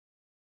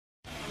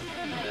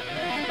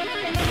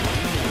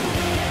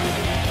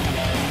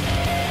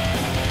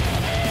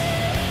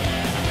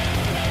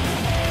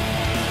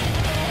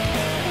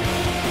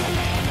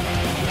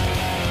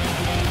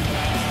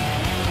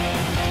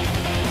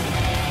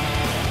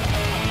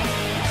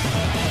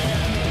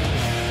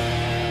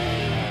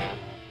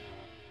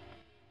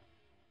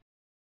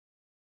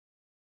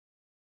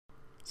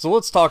So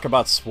let's talk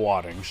about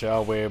swatting,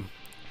 shall we?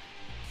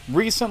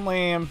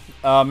 Recently,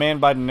 a man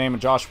by the name of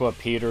Joshua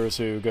Peters,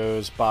 who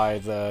goes by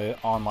the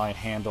online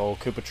handle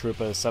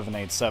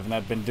KoopaTroopa787,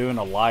 had been doing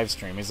a live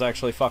stream. He's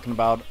actually fucking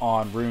about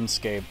on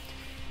Runescape,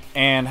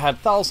 and had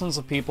thousands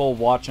of people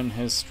watching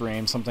his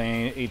stream,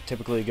 something he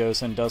typically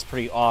goes and does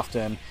pretty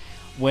often,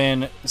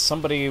 when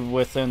somebody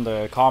within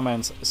the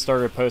comments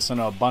started posting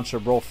a bunch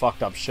of real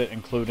fucked up shit,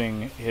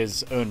 including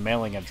his own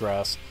mailing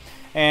address.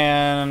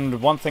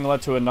 And one thing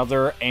led to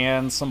another,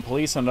 and some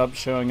police ended up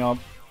showing up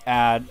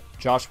at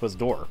Joshua's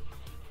door.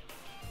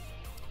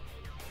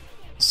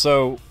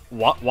 So,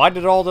 why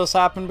did all this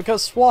happen?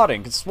 Because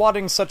swatting. Because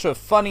swatting's such a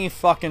funny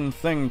fucking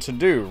thing to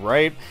do,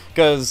 right?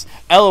 Because,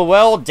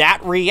 LOL,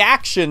 that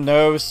reaction,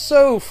 though,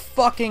 so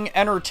fucking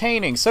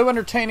entertaining. So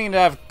entertaining to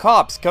have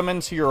cops come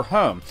into your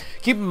home.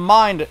 Keep in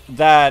mind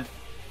that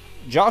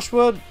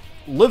Joshua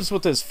lives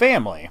with his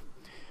family.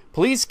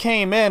 Police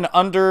came in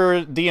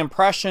under the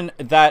impression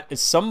that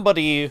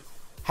somebody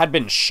had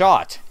been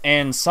shot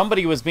and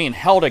somebody was being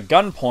held at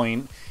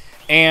gunpoint,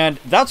 and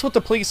that's what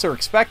the police are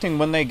expecting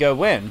when they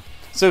go in.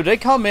 So they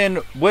come in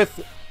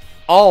with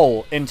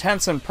all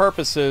intents and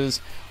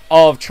purposes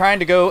of trying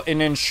to go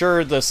and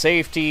ensure the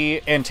safety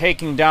and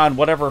taking down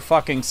whatever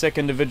fucking sick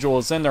individual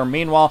is in there.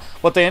 Meanwhile,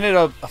 what they ended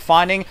up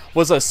finding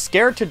was a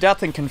scared to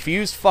death and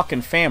confused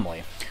fucking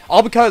family.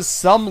 All because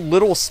some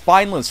little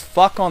spineless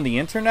fuck on the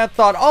internet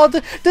thought, oh,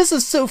 this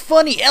is so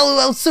funny,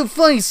 LOL, so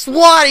funny,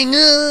 swatting,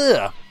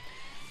 ugh.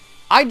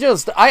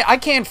 I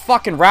can't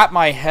fucking wrap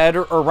my head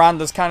around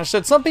this kind of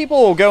shit. Some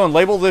people will go and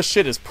label this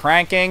shit as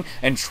pranking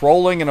and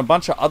trolling and a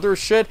bunch of other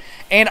shit,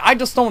 and I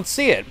just don't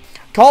see it.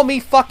 Call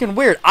me fucking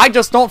weird. I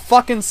just don't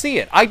fucking see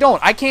it. I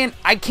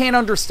can't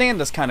understand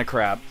this kind of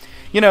crap.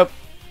 You know,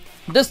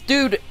 this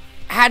dude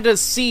had to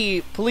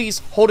see police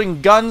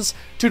holding guns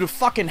to the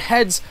fucking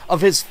heads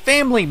of his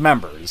family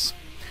members.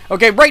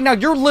 Okay, right now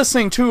you're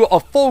listening to a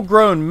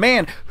full-grown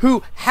man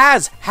who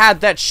has had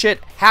that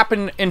shit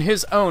happen in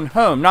his own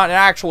home. Not an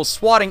actual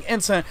swatting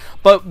incident,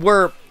 but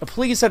where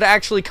police had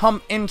actually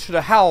come into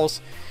the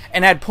house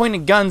and had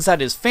pointed guns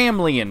at his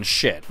family and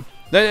shit.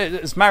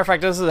 As a matter of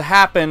fact, this has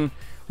happened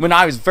when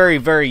I was very,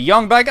 very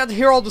young, but I got to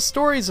hear all the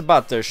stories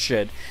about this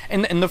shit.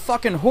 And the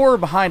fucking horror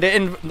behind it,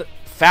 and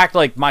fact,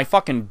 like, my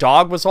fucking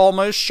dog was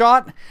almost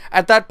shot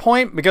at that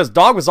point, because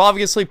dog was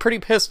obviously pretty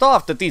pissed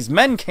off that these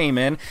men came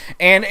in,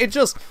 and it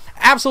just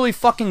absolutely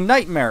fucking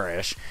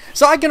nightmarish.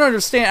 So I can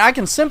understand, I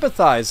can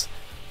sympathize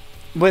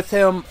with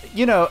him,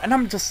 you know, and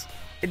I'm just,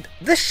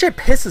 this shit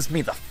pisses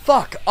me the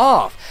fuck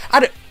off.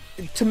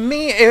 To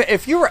me,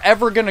 if you were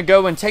ever gonna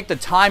go and take the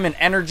time and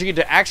energy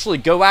to actually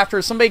go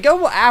after somebody,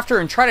 go after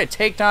and try to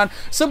take down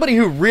somebody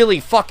who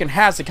really fucking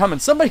has it coming,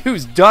 somebody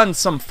who's done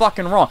some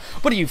fucking wrong.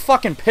 What, are you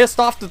fucking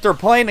pissed off that they're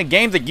playing a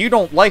game that you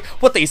don't like?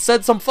 What, they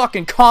said some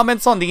fucking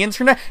comments on the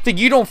internet that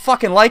you don't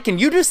fucking like, and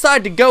you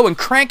decide to go and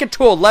crank it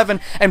to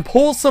 11 and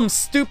pull some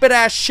stupid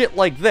ass shit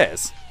like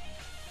this?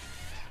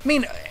 I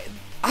mean,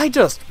 I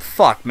just,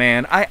 fuck,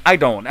 man, I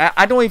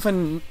don't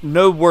even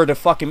know where to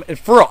fucking,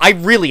 for real, I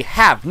really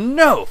have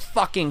no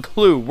fucking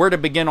clue where to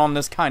begin on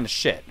this kind of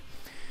shit.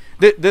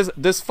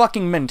 This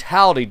fucking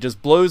mentality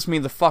just blows me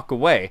the fuck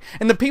away.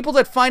 And the people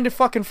that find it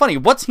fucking funny,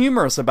 what's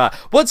humorous about?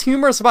 What's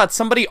humorous about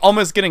somebody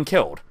almost getting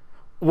killed?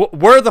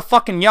 Where are the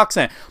fucking yucks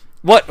in?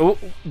 What,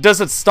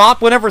 does it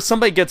stop whenever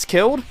somebody gets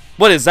killed?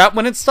 What, is that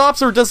when it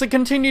stops, or does it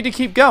continue to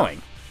keep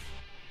going?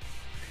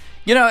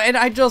 You know, and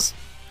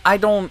I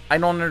don't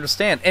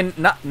understand. And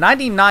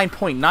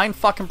 99.9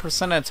 fucking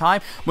percent of the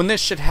time, when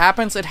this shit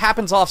happens, it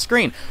happens off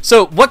screen.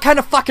 So what kind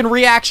of fucking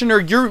reaction are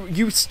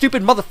you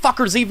stupid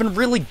motherfuckers even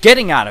really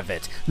getting out of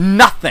it?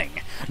 Nothing.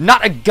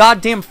 Not a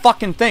goddamn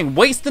fucking thing.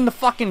 Wasting the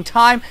fucking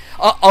time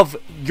of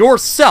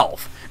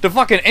yourself. The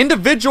fucking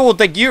individual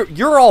that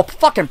you're all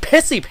fucking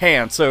pissy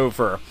pants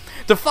over.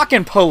 The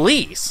fucking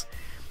police.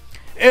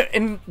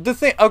 And the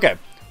thing, okay,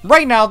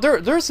 right now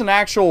there's an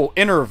actual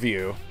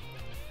interview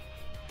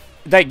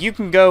that you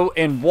can go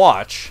and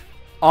watch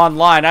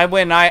online.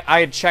 I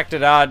had checked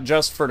it out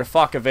just for the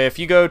fuck of it. If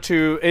you go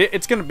to,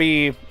 it's going to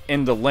be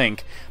in the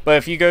link, but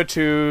if you go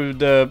to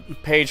the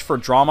page for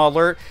Drama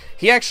Alert,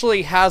 he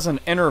actually has an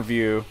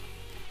interview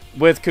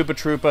with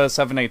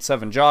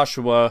KoopaTroopa787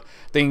 Joshua.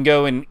 They can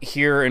go and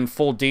hear in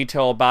full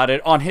detail about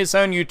it on his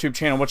own YouTube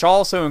channel, which I'll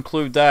also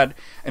include that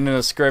in the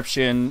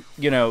description.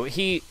 You know,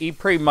 he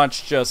pretty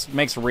much just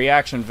makes a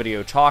reaction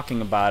video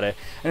talking about it,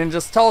 and then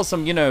just tells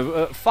them, you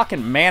know,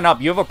 fucking man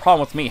up, you have a problem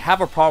with me,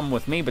 have a problem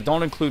with me, but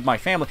don't include my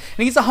family.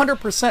 And he's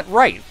 100%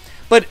 right.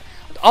 But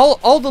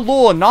all the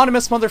little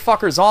anonymous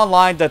motherfuckers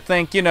online that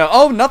think, you know,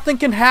 oh, nothing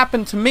can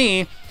happen to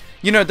me,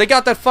 you know, they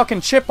got that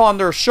fucking chip on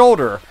their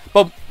shoulder,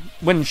 but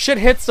when shit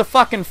hits the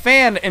fucking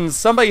fan and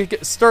somebody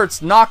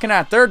starts knocking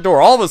at their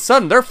door, all of a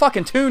sudden their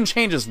fucking tune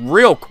changes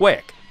real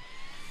quick.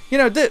 You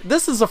know,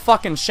 this is a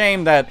fucking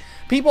shame that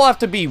people have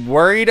to be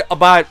worried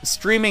about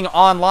streaming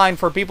online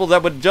for people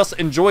that would just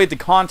enjoy the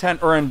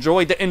content or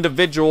enjoy the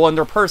individual and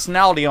their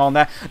personality on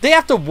that. They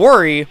have to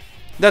worry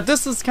that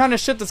this is the kind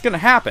of shit that's gonna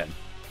happen.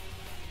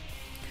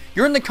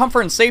 You're in the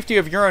comfort and safety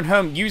of your own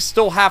home, you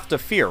still have to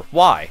fear.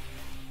 Why?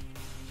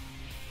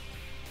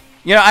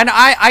 You know, and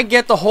I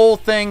get the whole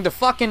thing. The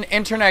fucking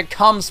internet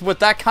comes with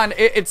that kind of...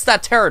 It's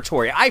that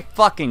territory. I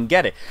fucking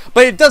get it.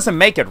 But it doesn't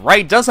make it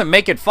right. Doesn't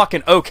make it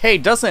fucking okay.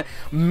 Doesn't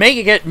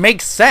make it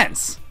make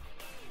sense.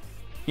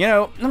 You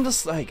know, I'm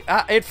just like...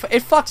 it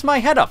fucks my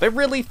head up. It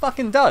really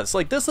fucking does.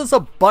 Like, this is a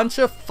bunch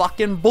of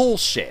fucking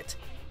bullshit.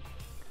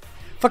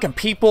 Fucking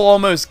people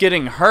almost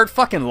getting hurt.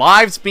 Fucking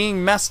lives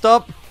being messed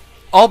up.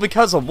 All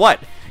because of what?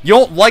 You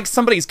don't like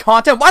somebody's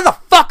content? Why the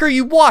fuck are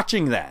you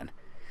watching then?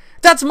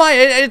 That's my...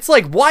 It's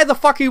like, why the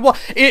fuck are you...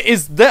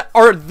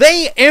 Are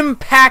they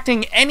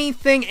impacting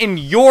anything in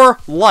your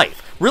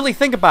life? Really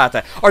think about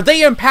that. Are they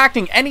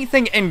impacting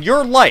anything in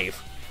your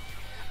life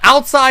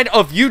outside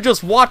of you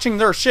just watching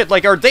their shit?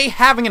 Like, are they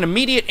having an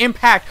immediate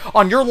impact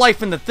on your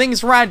life and the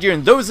things around you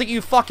and those that you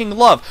fucking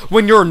love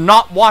when you're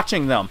not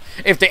watching them?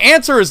 If the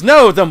answer is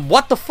no, then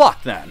what the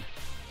fuck then?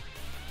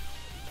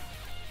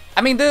 I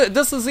mean,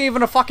 this isn't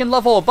even a fucking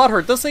level of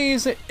butthurt. This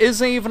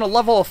isn't even a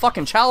level of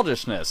fucking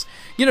childishness.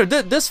 You know,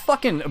 this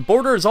fucking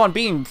borders on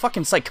being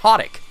fucking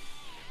psychotic.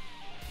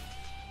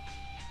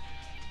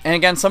 And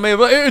again, somebody,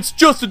 it's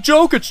just a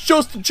joke, it's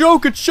just a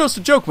joke, it's just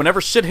a joke. Whenever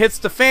shit hits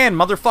the fan,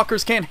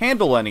 motherfuckers can't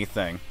handle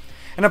anything.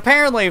 And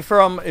apparently,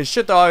 from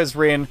shit that I was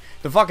reading,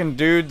 the fucking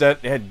dude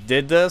that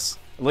did this,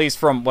 at least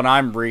from what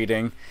I'm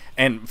reading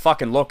and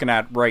fucking looking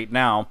at right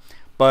now,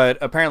 but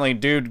apparently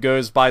dude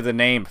goes by the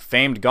name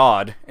Famed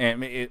God,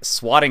 and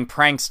swatting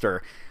prankster.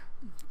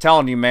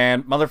 Telling you,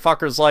 man,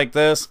 motherfuckers like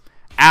this,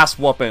 ass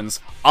whoopings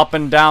up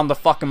and down the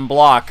fucking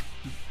block.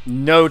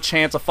 No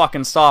chance of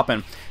fucking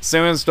stopping.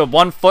 Soon as the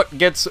one foot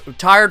gets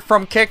tired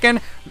from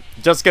kicking,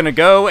 just gonna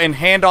go and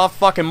hand off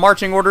fucking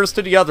marching orders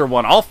to the other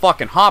one. I'll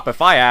fucking hop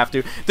if I have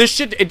to. This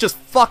shit, it just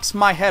fucks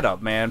my head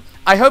up, man.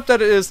 I hope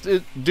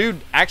that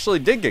dude actually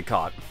did get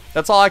caught.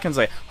 That's all I can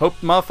say. Hope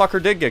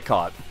motherfucker did get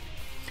caught.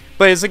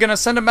 But is it going to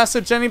send a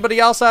message to anybody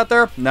else out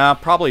there? Nah,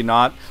 probably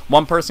not.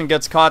 One person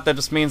gets caught, that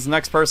just means the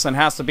next person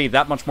has to be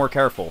that much more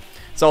careful.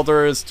 That's all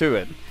there is to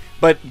it.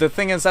 But the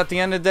thing is, at the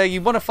end of the day,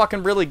 you want to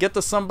fucking really get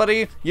to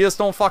somebody, you just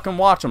don't fucking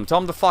watch them. Tell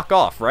them to fuck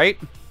off, right?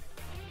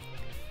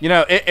 You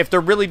know, if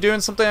they're really doing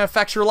something that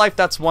affects your life,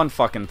 that's one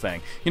fucking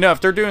thing. You know,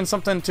 if they're doing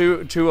something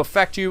to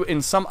affect you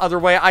in some other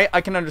way,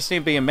 I can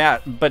understand being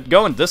mad. But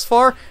going this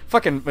far,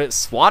 fucking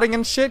swatting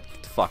and shit,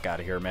 get the fuck out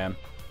of here, man.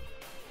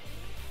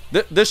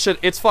 This shit,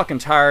 it's fucking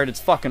tired, it's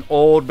fucking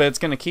old, but it's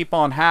gonna keep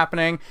on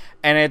happening,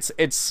 and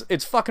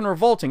it's fucking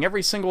revolting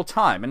every single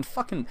time. And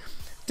fucking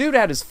dude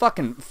had his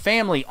fucking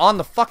family on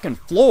the fucking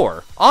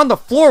floor. On the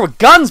floor with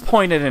guns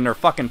pointed in their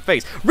fucking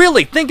face.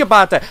 Really, think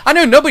about that. I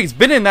know nobody's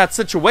been in that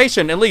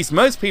situation, at least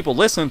most people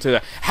listening to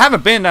it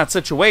haven't been in that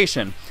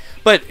situation.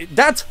 But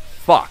that's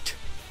fucked.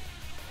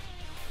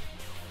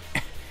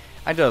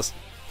 I don't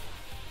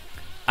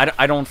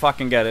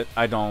fucking get it.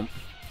 I don't.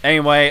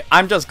 Anyway,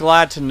 I'm just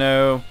glad to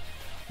know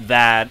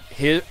that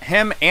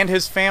him and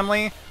his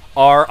family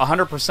are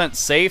 100%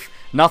 safe.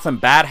 Nothing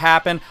bad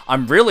happened.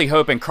 I'm really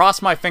hoping,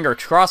 cross my finger,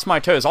 cross my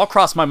toes, I'll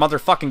cross my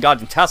motherfucking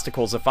goddamn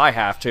testicles if I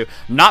have to,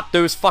 knot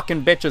those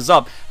fucking bitches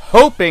up,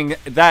 hoping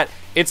that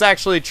it's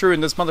actually true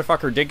and this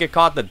motherfucker did get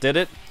caught that did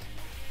it.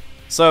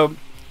 So,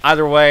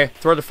 either way,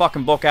 throw the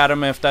fucking book at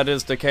him if that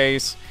is the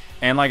case.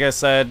 And like I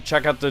said,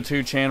 check out the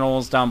 2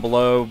 channels down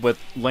below with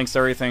links to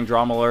everything,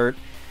 Drama Alert,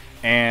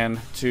 and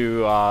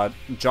to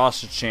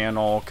Josh's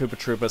channel,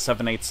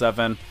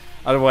 KoopaTroopa787.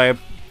 Either way,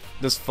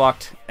 this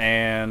fucked,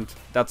 and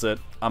that's it.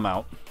 I'm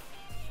out.